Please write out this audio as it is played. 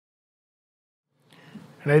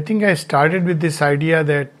And I think I started with this idea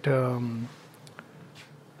that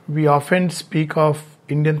we often speak of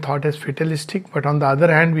Indian thought as fatalistic, but on the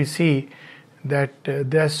other hand, we see that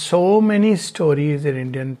there are so many stories in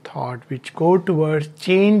Indian thought which go towards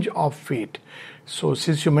change of fate. So,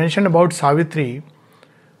 since you mentioned about Savitri,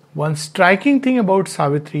 one striking thing about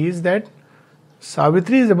Savitri is that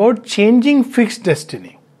Savitri is about changing fixed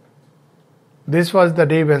destiny. This was the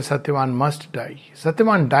day when Satyavan must die.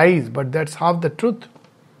 Satyavan dies, but that's half the truth.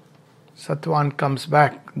 Satyavan comes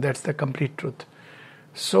back, that's the complete truth.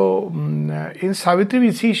 So, in Savitri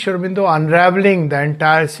we see Sri Aurobindo unraveling the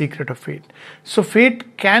entire secret of fate. So,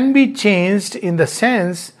 fate can be changed in the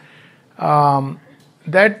sense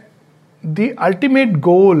that the ultimate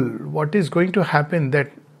goal, what is going to happen,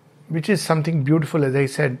 that which is something beautiful, as I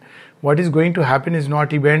said, what is going to happen is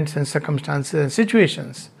not events and circumstances and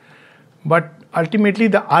situations, but ultimately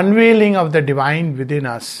the unveiling of the divine within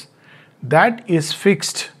us. That is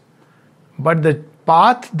fixed. But the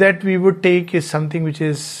path that we would take is something which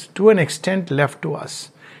is to an extent left to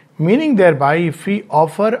us. Meaning thereby, if we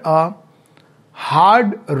offer a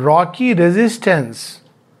hard, rocky resistance,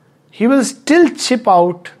 he will still chip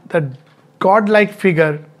out the godlike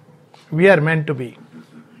figure we are meant to be.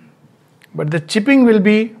 But the chipping will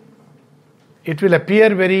be, it will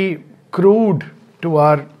appear very crude to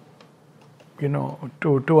our,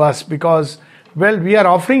 to us, because, well, we are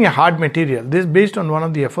offering a hard material. This is based on one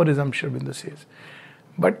of the aphorisms Sri Aurobindo says.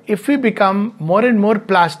 But if we become more and more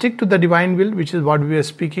plastic to the divine will, which is what we are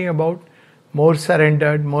speaking about, more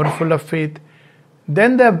surrendered, more full of faith,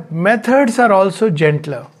 then the methods are also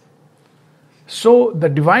gentler. So the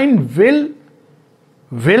divine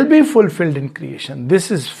will be fulfilled in creation.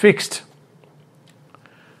 This is fixed.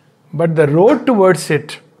 But the road towards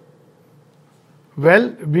it, well,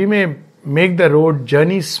 we may make the road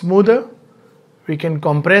journey smoother. We can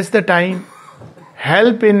compress the time,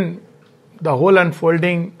 help in the whole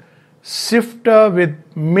unfolding, sift with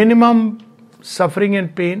minimum suffering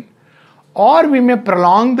and pain, or we may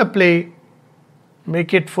prolong the play,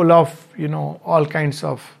 make it full of, all kinds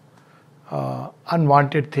of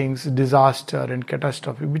unwanted things, disaster and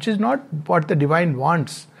catastrophe, which is not what the divine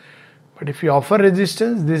wants. But if you offer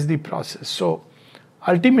resistance, this is the process. So,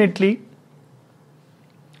 ultimately,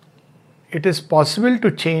 it is possible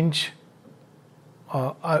to change.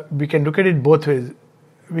 We can look at it both ways.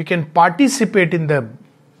 We can participate in the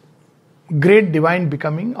great divine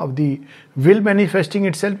becoming of the will manifesting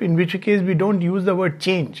itself, in which case we don't use the word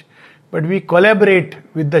change, but we collaborate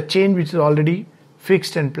with the change which is already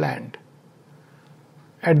fixed and planned.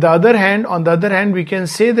 On the other hand, we can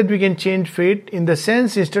say that we can change fate in the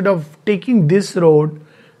sense, instead of taking this road,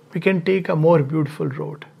 we can take a more beautiful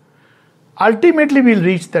road. Ultimately, we'll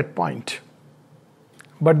reach that point.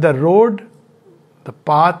 But the road, the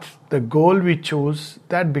path, the goal we choose,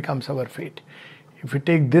 that becomes our fate. If we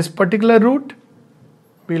take this particular route,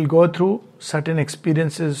 we'll go through certain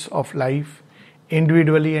experiences of life,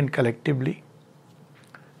 individually and collectively.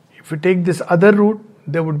 If we take this other route,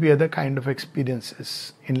 there would be other kind of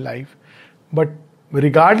experiences in life. But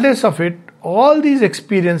regardless of it, all these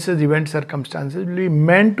experiences, events, circumstances will be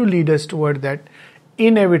meant to lead us toward that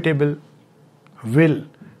inevitable will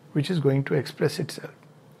which is going to express itself.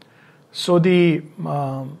 So the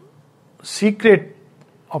secret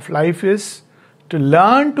of life is to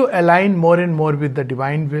learn to align more and more with the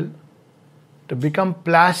divine will, to become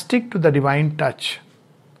plastic to the divine touch,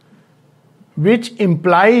 which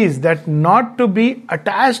implies that not to be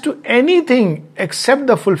attached to anything except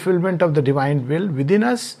the fulfillment of the divine will within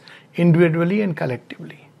us, individually and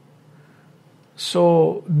collectively.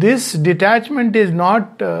 So this detachment is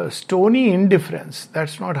not stony indifference.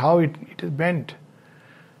 That's not how it is meant.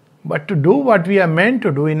 But to do what we are meant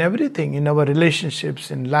to do in everything, in our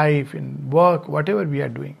relationships, in life, in work, whatever we are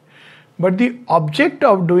doing. But the object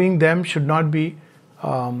of doing them should not be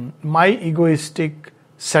my egoistic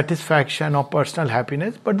satisfaction or personal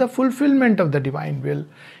happiness, but the fulfillment of the divine will.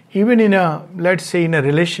 Even in a, let's say, in a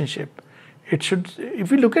relationship, it should,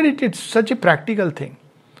 if we look at it, it's such a practical thing.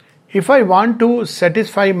 If I want to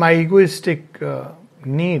satisfy my egoistic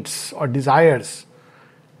needs or desires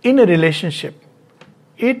in a relationship,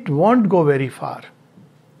 it won't go very far.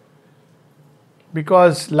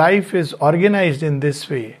 Because life is organized in this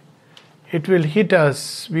way. It will hit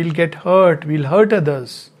us, we'll get hurt, we'll hurt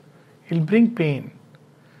others, it'll bring pain.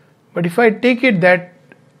 But if I take it that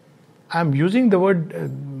I'm using the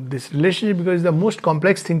word this relationship because it's the most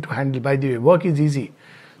complex thing to handle. By the way, work is easy.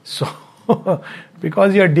 So,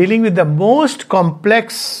 because you are dealing with the most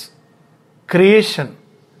complex creation,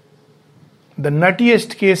 the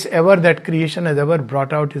nuttiest case ever that creation has ever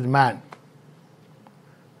brought out is man.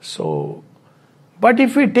 So, But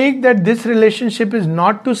if we take that this relationship is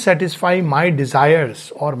not to satisfy my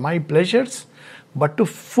desires or my pleasures, but to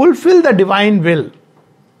fulfill the divine will,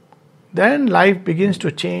 then life begins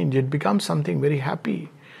to change. It becomes something very happy.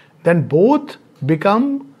 Then both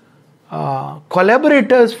become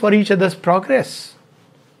collaborators for each other's progress.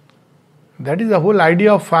 That is the whole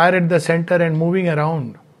idea of fire at the center and moving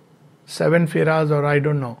around. 7 Feras, or I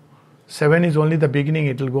don't know. 7 is only the beginning.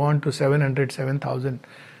 It will go on to 700, 7,000.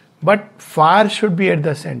 But fire should be at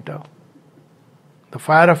the center. The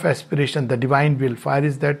fire of aspiration, the divine will. Fire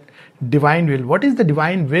is that divine will. What is the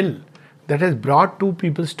divine will that has brought two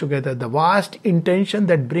peoples together? The vast intention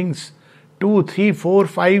that brings 2, 3, 4,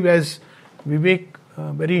 5, as Vivek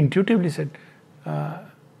very intuitively said,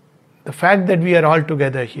 the fact that we are all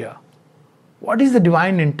together here. What is the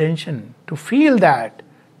divine intention? To feel that,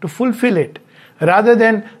 to fulfill it, rather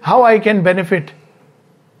than how I can benefit,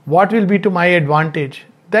 what will be to my advantage.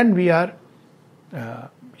 Then we are,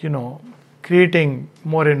 creating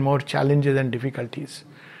more and more challenges and difficulties.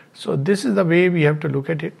 So this is the way we have to look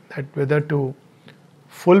at it, that whether to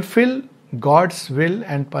fulfill God's will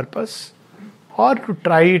and purpose or to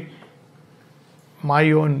try it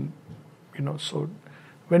my own, so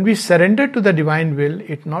when we surrender to the divine will,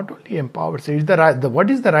 it not only empowers, it's what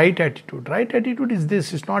is the right attitude? Right attitude is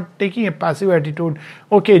this, it's not taking a passive attitude,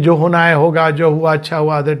 okay, jo hona hai hoga, jo hua acha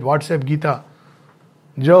hua, that WhatsApp Gita,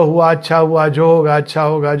 jo hua acha hua, jo hoga acha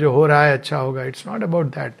hoga, jo ho raha hai acha hoga. It's not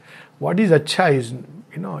about that. What is acha is,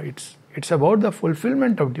 it's about the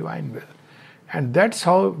fulfillment of divine will. And that's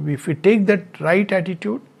how, if we take that right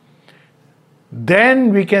attitude,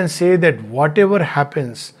 then we can say that whatever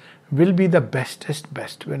happens will be the bestest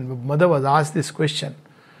best. When Mother was asked this question,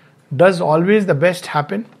 does always the best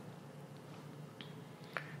happen?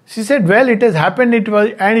 She said, well, it has happened, it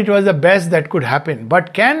was the best that could happen.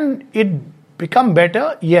 But can it become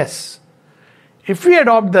better? Yes. If we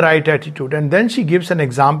adopt the right attitude. And then she gives an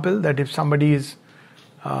example that if somebody is,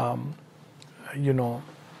 you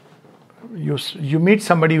meet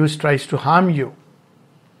somebody who tries to harm you.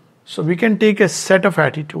 So we can take a set of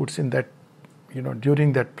attitudes in that,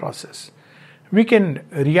 during that process. We can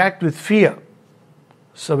react with fear.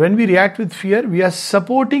 So when we react with fear, we are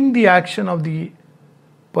supporting the action of the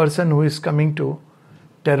person who is coming to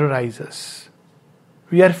terrorize us.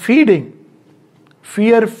 We are feeding.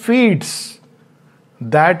 Fear feeds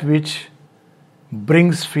that which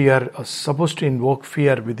brings fear, or supposed to invoke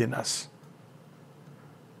fear within us.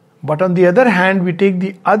 But on the other hand, we take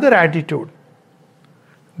the other attitude,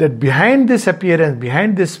 that behind this appearance,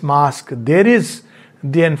 behind this mask, there is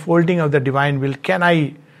the unfolding of the divine will. Can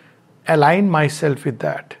I align myself with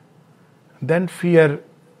that? Then fear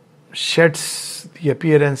sheds the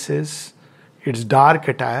appearances, its dark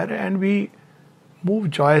attire, and we move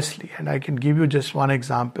joyously. And I can give you just one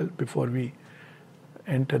example before we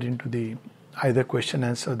enter into the either question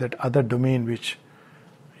answer, that other domain which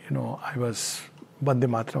Vande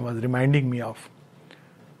Mataram was reminding me of.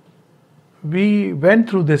 We went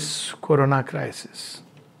through this corona crisis.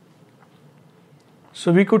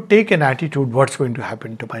 So we could take an attitude, what's going to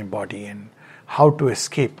happen to my body and how to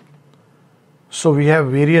escape. So we have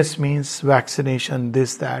various means, vaccination,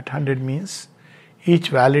 this, that, 100 means, each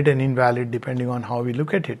valid and invalid depending on how we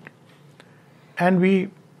look at it. And we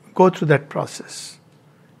go through that process.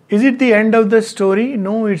 Is it the end of the story?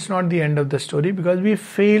 No, it's not the end of the story, because we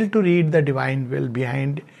fail to read the divine will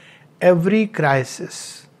behind every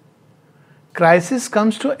crisis. Crisis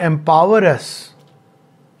comes to empower us,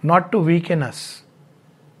 not to weaken us.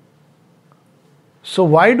 So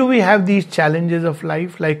why do we have these challenges of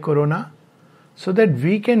life like corona? So that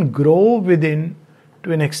we can grow within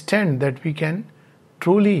to an extent that we can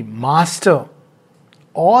truly master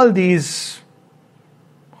all these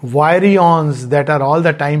virions that are all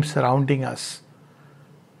the time surrounding us.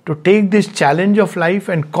 To take this challenge of life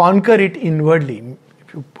and conquer it inwardly.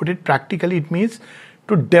 If you put it practically, it means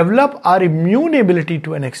to develop our immune ability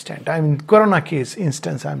to an extent. Corona case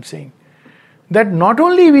instance, I'm saying that not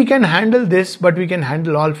only we can handle this, but we can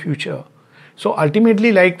handle all future. So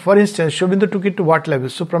ultimately, like for instance, Sri Aurobindo took it to what level?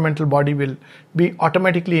 Supramental body will be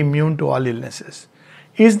automatically immune to all illnesses.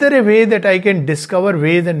 Is there a way that I can discover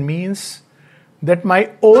ways and means that my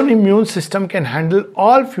own immune system can handle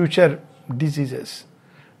all future diseases?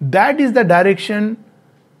 That is the direction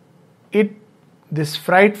this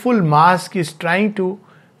frightful mask is trying to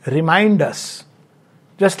remind us.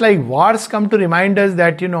 Just like wars come to remind us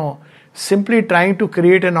that, simply trying to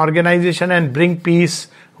create an organization and bring peace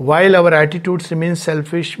while our attitudes remain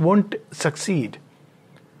selfish won't succeed.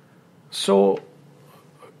 So,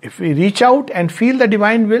 if we reach out and feel the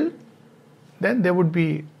divine will, then there would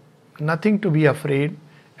be nothing to be afraid,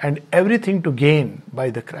 and everything to gain by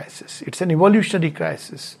the crisis. It's an evolutionary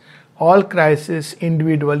crisis. All crises,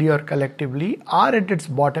 individually or collectively, are at its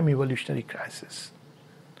bottom evolutionary crisis.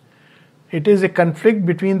 It is a conflict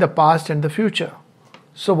between the past and the future.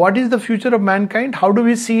 So what is the future of mankind? How do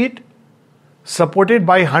we see it? Supported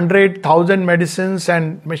by 100,000 medicines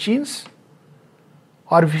and machines?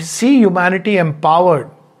 Or we see humanity empowered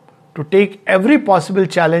to take every possible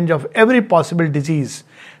challenge of every possible disease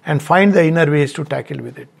and find the inner ways to tackle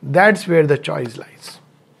with it. That's where the choice lies.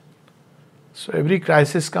 So every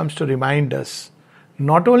crisis comes to remind us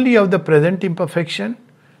not only of the present imperfection,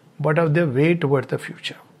 but of the way toward the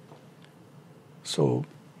future. So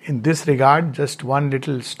in this regard, just one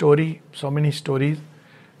little story, so many stories.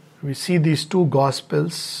 We see these two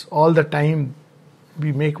gospels all the time.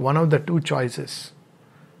 We make one of the two choices.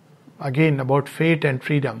 Again, about fate and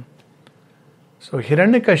freedom. So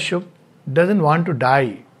Hiranyakashipu doesn't want to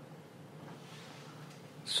die.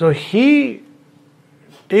 So he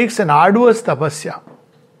takes an arduous tapasya.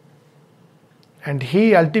 And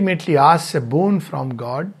he ultimately asks a boon from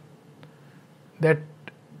God that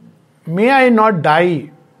may I not die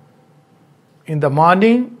in the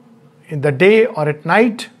morning, in the day or at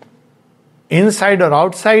night, inside or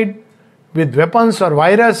outside, with weapons or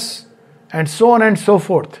virus, and so on and so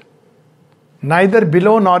forth. Neither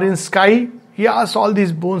below nor in sky. He asks all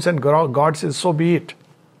these boons and God says, so be it.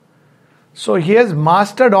 So he has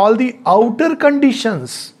mastered all the outer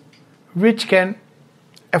conditions which can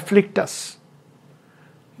afflict us.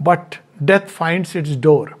 But death finds its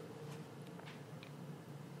door.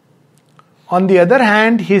 On the other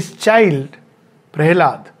hand, his child,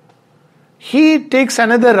 Prahlad, he takes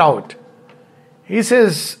another route. He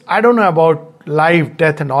says, I don't know about life,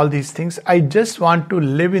 death and all these things. I just want to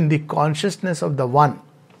live in the consciousness of the One.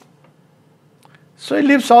 So he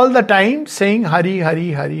lives all the time saying Hari,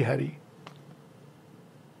 Hari, Hari, Hari.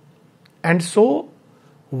 And so,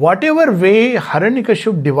 whatever way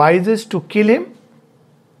Hiranyakashipu devises to kill him,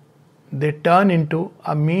 they turn into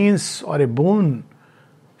a means or a boon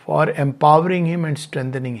for empowering him and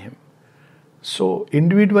strengthening him. So,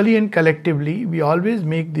 individually and collectively, we always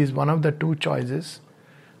make this one of the two choices.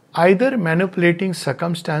 Either manipulating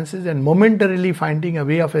circumstances and momentarily finding a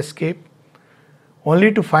way of escape,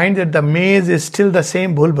 only to find that the maze is still the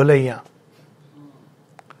same bhul bhulaiya.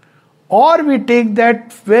 Or we take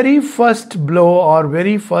that very first blow or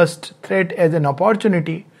very first threat as an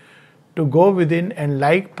opportunity to go within and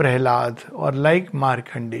like Prahlad or like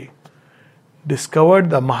Markandeya, discover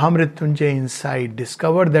the Mahamrityunjay inside,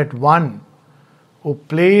 discover that one who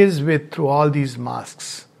plays with through all these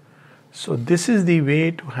masks. So this is the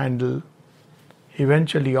way to handle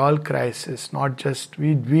eventually all crisis, not just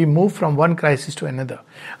we move from one crisis to another.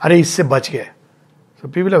 Are isse bach gaye. So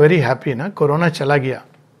people are very happy, na? Corona chala gaya.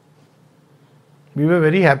 We were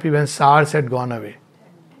very happy when SARS had gone away.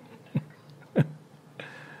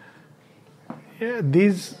 Yeah,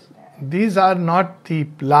 these are not the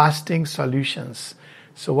lasting solutions.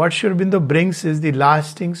 So what Sri Aurobindo brings is the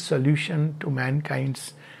lasting solution to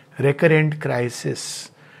mankind's recurrent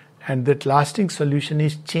crisis. And that lasting solution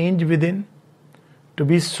is change within, to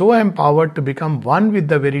be so empowered to become one with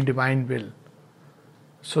the very divine will,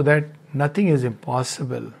 so that nothing is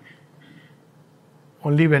impossible.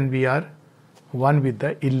 Only when we are one with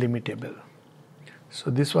the illimitable. So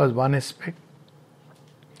this was one aspect.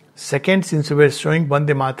 Second, since we were showing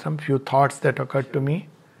Vande Mataram, few thoughts that occurred to me,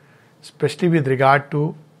 especially with regard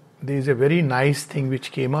to, there is a very nice thing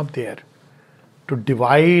which came up there, to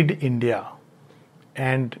divide India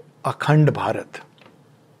and Akhand Bharat.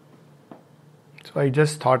 So I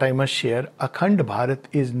just thought I must share, Akhand Bharat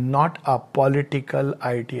is not a political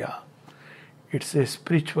idea. It's a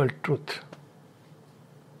spiritual truth.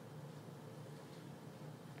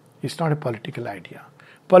 It's not a political idea.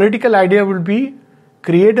 Political idea would be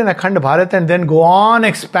create an Akhand Bharat and then go on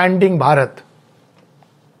expanding Bharat.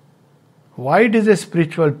 Why it is a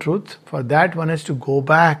spiritual truth? For that one has to go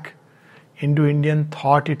back into Indian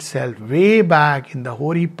thought itself, way back in the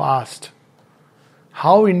hoary past.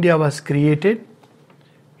 How India was created.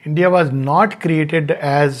 India was not created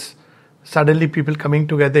as suddenly people coming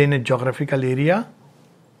together in a geographical area.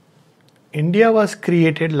 India was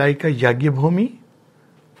created like a Yagya Bhumi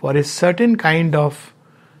for a certain kind of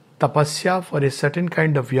tapasya, for a certain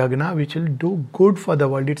kind of yagna which will do good for the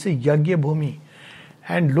world. It's a Yagya Bhumi.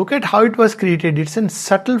 And look at how it was created. It's in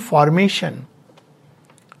subtle formation.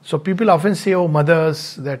 So people often say, oh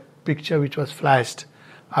mothers, that picture which was flashed,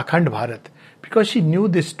 Akhand Bharat. Because she knew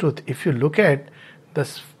this truth. If you look at the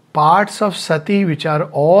parts of Sati which are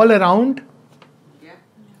all around,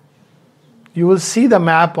 you will see the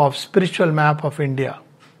map of, spiritual map of India.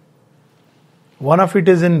 One of it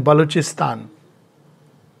is in Balochistan.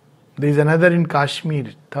 There is another in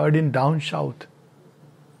Kashmir, third in down south.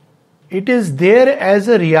 It is there as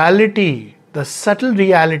a reality, the subtle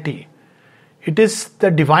reality. It is the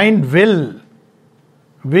divine will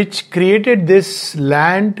which created this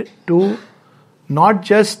land to not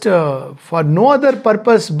just for no other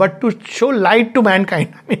purpose but to show light to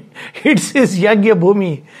mankind. I mean, it's his Yagya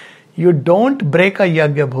Bhumi. You don't break a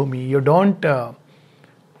Yagya Bhumi. You don't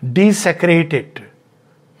desecrate it.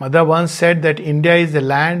 Mother once said that India is a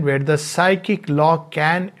land where the psychic law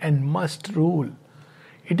can and must rule.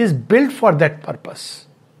 It is built for that purpose.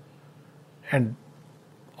 And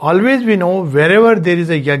always we know wherever there is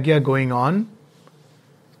a Yagya going on,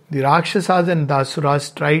 the Rakshasas and the Asuras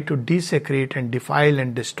try to desecrate and defile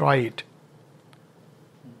and destroy it.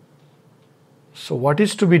 So what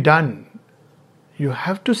is to be done? You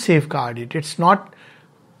have to safeguard it. It's not...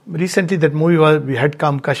 Recently that we had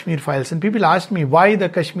come, Kashmir Files, and people asked me why the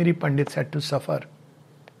Kashmiri Pandits had to suffer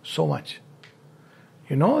so much.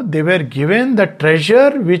 You know, they were given the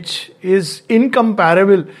treasure which is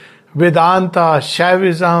incomparable. Vedanta,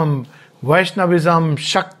 Shaivism, Vaishnavism,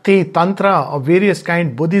 Shakti, Tantra of various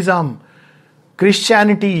kind, Buddhism,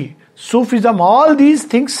 Christianity, Sufism, all these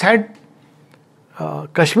things had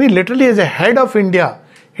Kashmir literally as a head of India.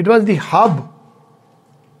 It was the hub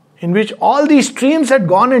in which all these streams had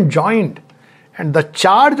gone and joined. And the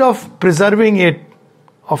charge of preserving it,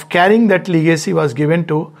 of carrying that legacy was given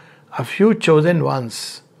to a few chosen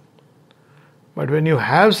ones. But when you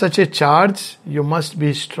have such a charge, you must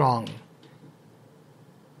be strong.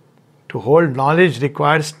 To hold knowledge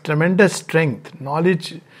requires tremendous strength.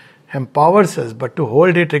 Knowledge empowers us, but to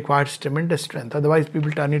hold it requires tremendous strength. Otherwise,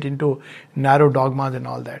 people turn it into narrow dogmas and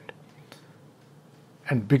all that.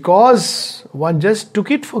 And because one just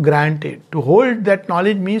took it for granted, to hold that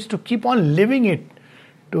knowledge means to keep on living it,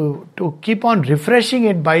 to keep on refreshing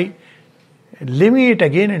it by living it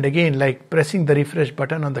again and again, like pressing the refresh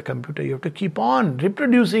button on the computer. You have to keep on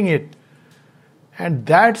reproducing it. And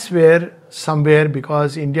that's where somewhere,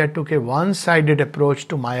 because India took a one-sided approach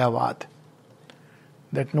to Mayavad,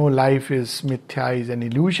 that no life is mithya, is an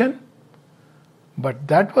illusion. But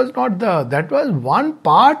that was that was one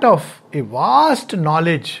part of a vast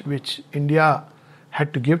knowledge which India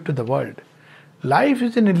had to give to the world. Life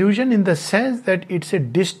is an illusion in the sense that it's a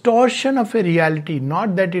distortion of a reality,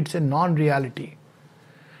 not that it's a non-reality.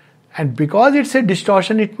 And because it's a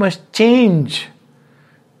distortion, it must change.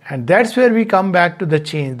 And that's where we come back to the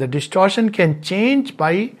change. The distortion can change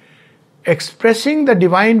by expressing the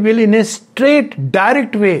divine will in a straight,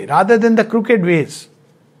 direct way rather than the crooked ways.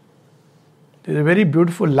 There's a very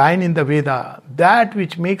beautiful line in the Veda, that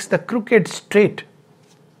which makes the crooked straight.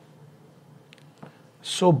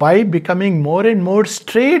 So by becoming more and more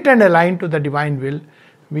straight and aligned to the divine will,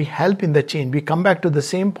 we help in the change. We come back to the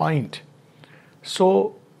same point.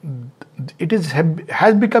 So it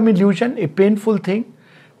has become illusion, a painful thing,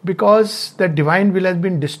 because the divine will has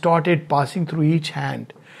been distorted, passing through each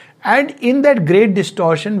hand. And in that great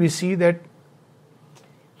distortion, we see that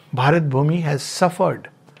Bharat Bhumi has suffered.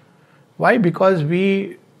 Why? Because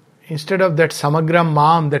we, instead of that Samagram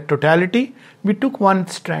Mam, that totality, we took one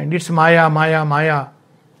strand. It's Maya, Maya, Maya.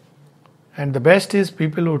 And the best is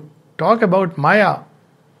people who talk about Maya.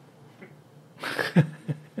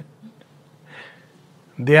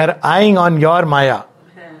 They are eyeing on your Maya.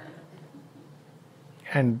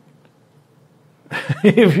 And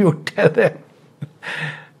if you tell them,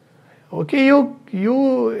 okay,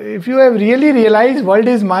 if you have really realized world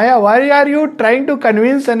is Maya, why are you trying to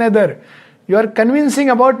convince another? You are convincing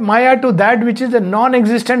about Maya to that which is a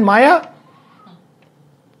non-existent Maya.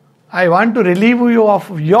 I want to relieve you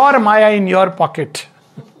of your Maya in your pocket.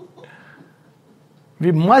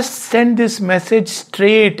 We must send this message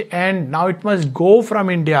straight, and now it must go from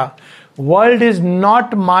India. World is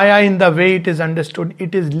not Maya in the way it is understood.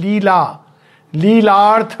 It is Leela,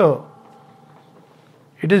 Leelartha.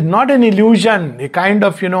 It is not an illusion, a kind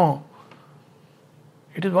of,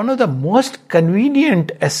 it is one of the most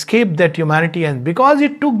convenient escape that humanity has, because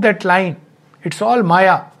it took that line. It's all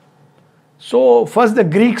Maya. So first the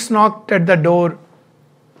Greeks knocked at the door.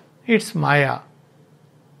 It's Maya.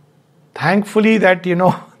 Thankfully that, they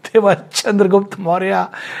were Chandragupta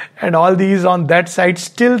Maurya and all these on that side,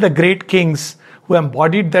 still the great kings who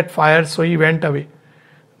embodied that fire, so he went away.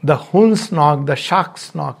 The Huns knocked, the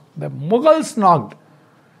Shaks knocked, the Mughals knocked.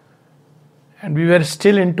 And we were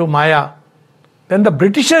still into Maya. Then the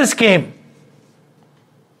Britishers came.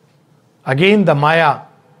 Again the Maya.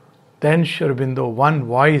 Then Sri Aurobindo, one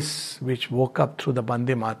voice which woke up through the Bande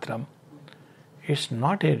Mataram. It's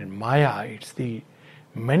not a Maya, it's the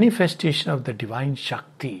manifestation of the divine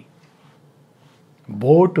Shakti.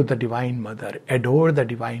 Bow to the Divine Mother, adore the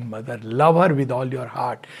Divine Mother, love her with all your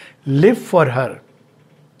heart, live for her,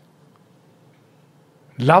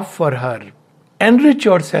 love for her, enrich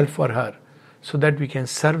yourself for her, so that we can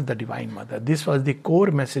serve the Divine Mother. This was the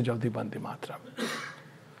core message of the Vande Mataram.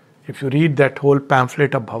 If you read that whole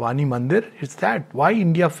pamphlet of Bhavani Mandir, it's that. Why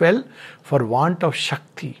India fell? For want of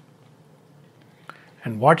Shakti.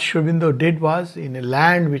 And what Sri Aurobindo did was, in a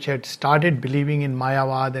land which had started believing in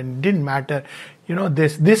Mayavad and it didn't matter,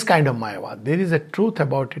 this kind of Mayavad. There is a truth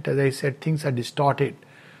about it. As I said, things are distorted.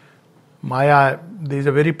 Maya, there is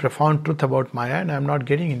a very profound truth about Maya, and I'm not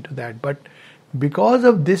getting into that. But because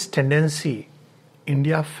of this tendency,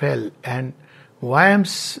 India fell. And why I'm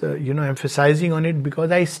emphasizing on it,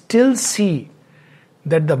 because I still see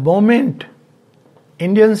that the moment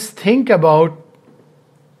Indians think about,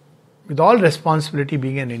 with all responsibility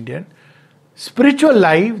being an Indian, spiritual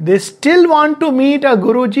life, they still want to meet a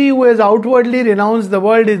Guruji who has outwardly renounced the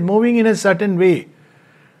world, is moving in a certain way.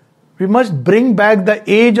 We must bring back the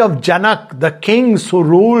age of Janak, the kings who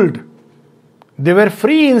ruled. They were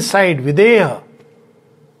free inside, Videha.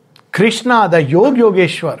 Krishna, the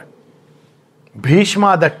Yogeshwar.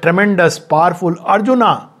 Bhishma, the tremendous, powerful.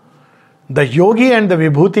 Arjuna, the yogi and the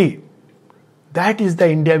vibhuti. That is the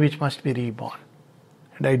India which must be reborn.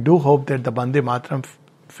 And I do hope that the Vande Mataram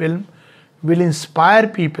film will inspire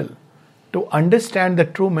people to understand the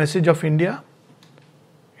true message of India.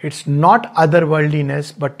 It's not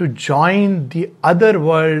otherworldliness, but to join the other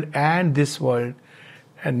world and this world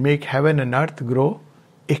and make heaven and earth grow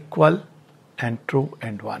equal and true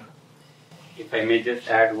and one. If I may just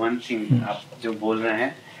add one thing, आप जो बोल रहे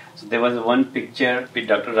हैं, so there was one picture with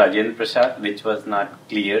Dr. Rajendra Prasad which was not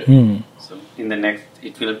clear. So in the next,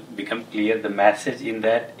 it will become clear. The message in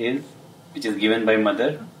that is, which is given by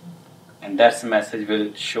Mother, and that message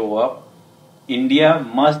will show up. India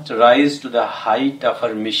must rise to the height of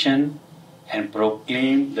her mission and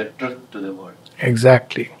proclaim the truth to the world.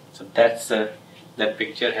 Exactly. So that's that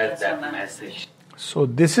picture has that message. So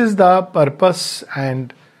this is the purpose,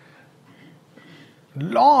 and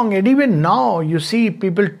long, and even now you see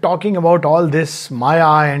people talking about all this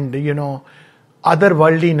Maya and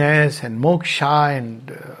otherworldliness and moksha, and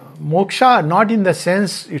moksha not in the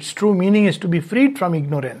sense its true meaning is to be freed from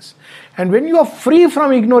ignorance. And when you are free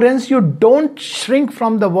from ignorance, you don't shrink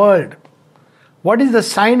from the world. What is the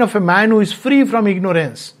sign of a man who is free from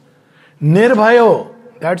ignorance? Nirbhayo,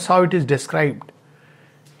 that's how it is described.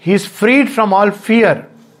 He is freed from all fear.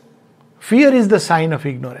 Fear is the sign of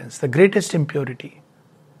ignorance, the greatest impurity.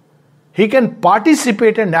 He can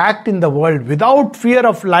participate and act in the world without fear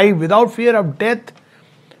of life, without fear of death,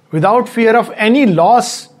 without fear of any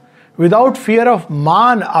loss, without fear of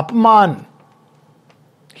man, apman.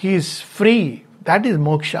 He is free. That is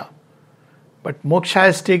moksha. But moksha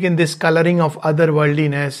has taken this coloring of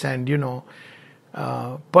otherworldliness, and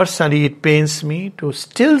personally it pains me to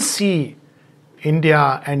still see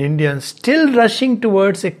India and Indians still rushing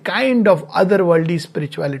towards a kind of otherworldly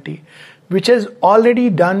spirituality, which has already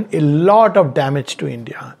done a lot of damage to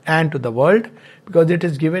India and to the world, because it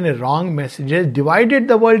has given a wrong message. It has divided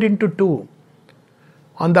the world into two.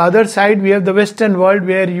 On the other side, we have the Western world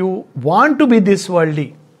where you want to be this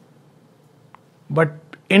worldly. But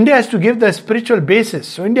India has to give the spiritual basis.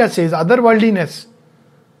 So India says otherworldliness.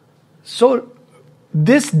 So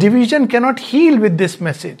this division cannot heal with this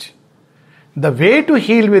message. The way to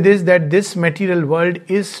heal with is that this material world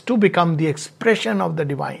is to become the expression of the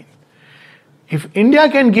divine. If India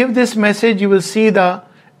can give this message, you will see the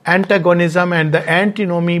antagonism and the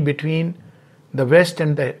antinomy between the West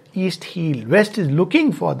and the East heal. West is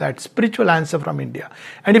looking for that spiritual answer from India.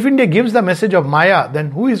 And if India gives the message of Maya,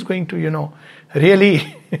 then who is going to,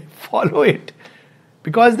 really follow it?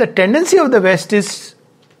 Because the tendency of the West is,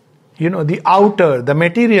 the outer, the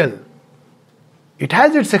material. It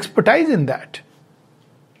has its expertise in that.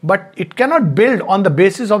 But it cannot build on the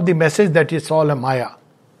basis of the message that is all a Maya.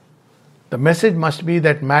 The message must be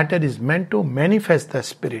that matter is meant to manifest the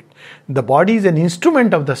spirit. The body is an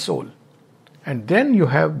instrument of the soul. And then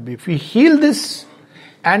if we heal this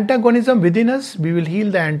antagonism within us, we will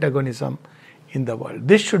heal the antagonism in the world.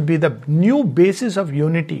 This should be the new basis of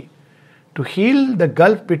unity, to heal the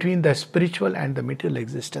gulf between the spiritual and the material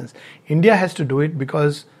existence. India has to do it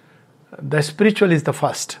because the spiritual is the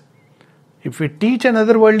first. If we teach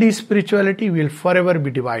another worldly spirituality, we will forever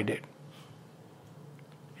be divided.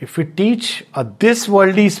 If we teach this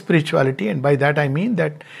worldly spirituality, and by that I mean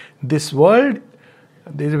that this world,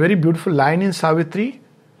 there is a very beautiful line in Savitri.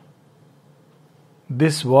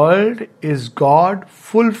 This world is God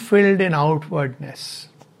fulfilled in outwardness.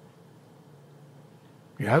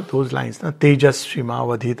 You have those lines, na? Tejas Shima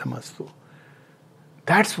Vadhitamastu.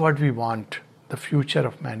 That's what we want, the future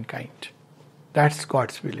of mankind. That's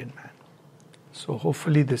God's will in man. So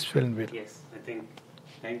hopefully this film will. Yes, I think.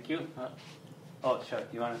 Thank you. Oh, sure.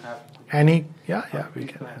 You want to have Any? Yeah, we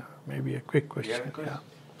can have maybe a quick question. You have a question?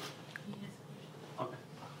 Yeah. Okay.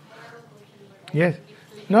 Yes.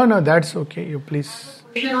 No, that's okay. You please.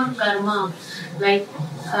 Question on karma, like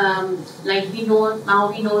we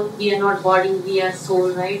know we are not body, we are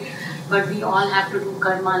soul, right? But we all have to do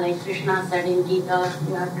karma, like Krishna said in Gita,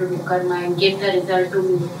 you have to do karma and give the result to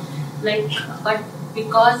me. But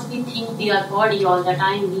because we think we are body all the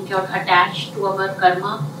time, we got attached to our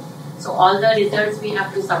karma. So all the results we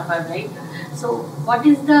have to suffer, right? So what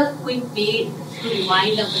is the quick way to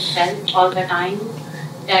remind ourselves all the time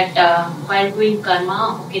that while doing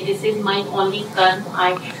karma, okay, this is my only karma,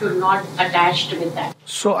 I should not attached with that.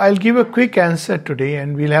 So I'll give a quick answer today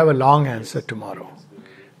and we'll have a long answer tomorrow.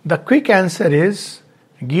 The quick answer is,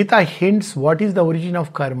 Gita hints what is the origin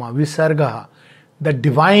of karma, Visarga, the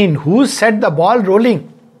divine who set the ball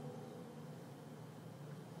rolling.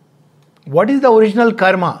 What is the original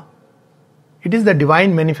karma? It is the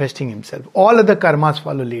divine manifesting himself. All other karmas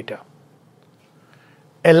follow later.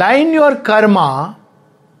 Align your karma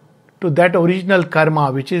to that original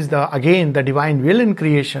karma, which is the divine will in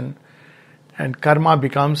creation, and karma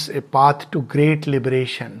becomes a path to great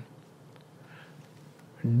liberation.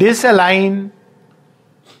 Disalign,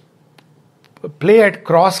 play at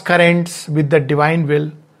cross currents with the divine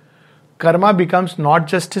will. Karma becomes not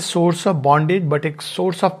just a source of bondage but a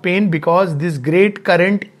source of pain, because this great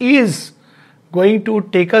current is going to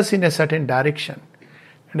take us in a certain direction.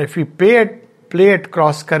 And if we play at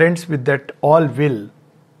cross currents with that all will,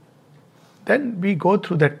 then we go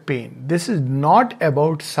through that pain. This is not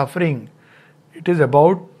about suffering. It is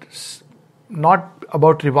not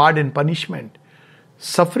about reward and punishment.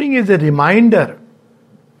 Suffering is a reminder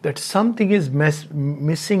that something is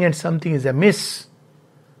missing and something is amiss.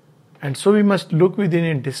 And so we must look within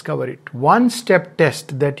and discover it. One step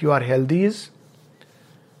test that you are healthy is,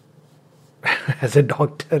 as a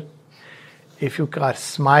doctor, if you are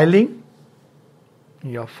smiling,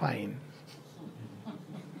 you're fine.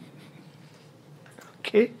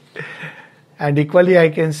 Okay? And equally I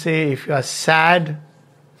can say, if you are sad,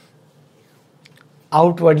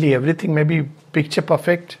 outwardly everything may be picture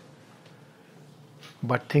perfect,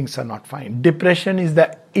 but things are not fine. Depression is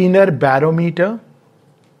the inner barometer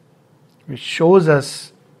which shows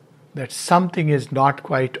us that something is not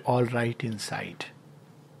quite all right inside.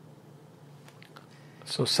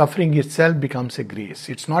 So suffering itself becomes a grace.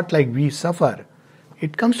 It's not like we suffer.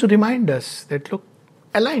 It comes to remind us that, look,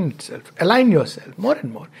 align yourself more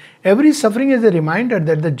and more. Every suffering is a reminder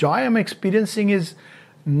that the joy I'm experiencing is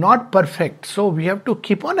not perfect. So we have to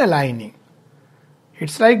keep on aligning.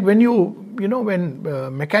 It's like when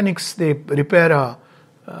when mechanics, they repair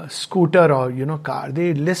a scooter or car,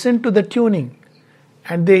 they listen to the tuning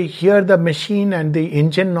and they hear the machine and the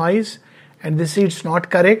engine noise and they see it's not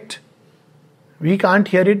correct. We can't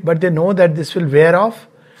hear it, but they know that this will wear off,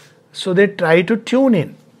 so they try to tune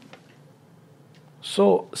in.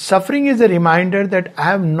 So suffering is a reminder that I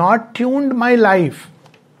have not tuned my life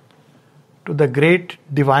to the great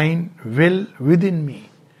divine will within me.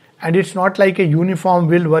 And it's not like a uniform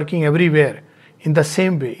will working everywhere in the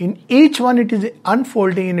same way. In each one it is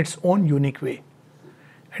unfolding in its own unique way.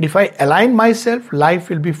 And if I align myself,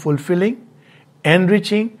 life will be fulfilling,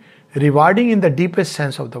 enriching, rewarding in the deepest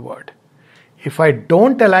sense of the word. If I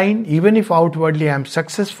don't align, even if outwardly I am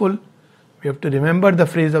successful, we have to remember the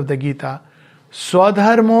phrase of the Gita,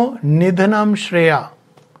 Swadharmo nidhanam shreya,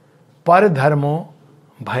 paradharmo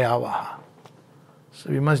bhayavaha.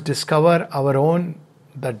 So we must discover our own,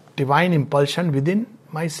 the divine impulsion within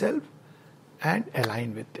myself and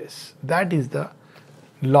align with this. That is the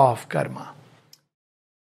law of karma.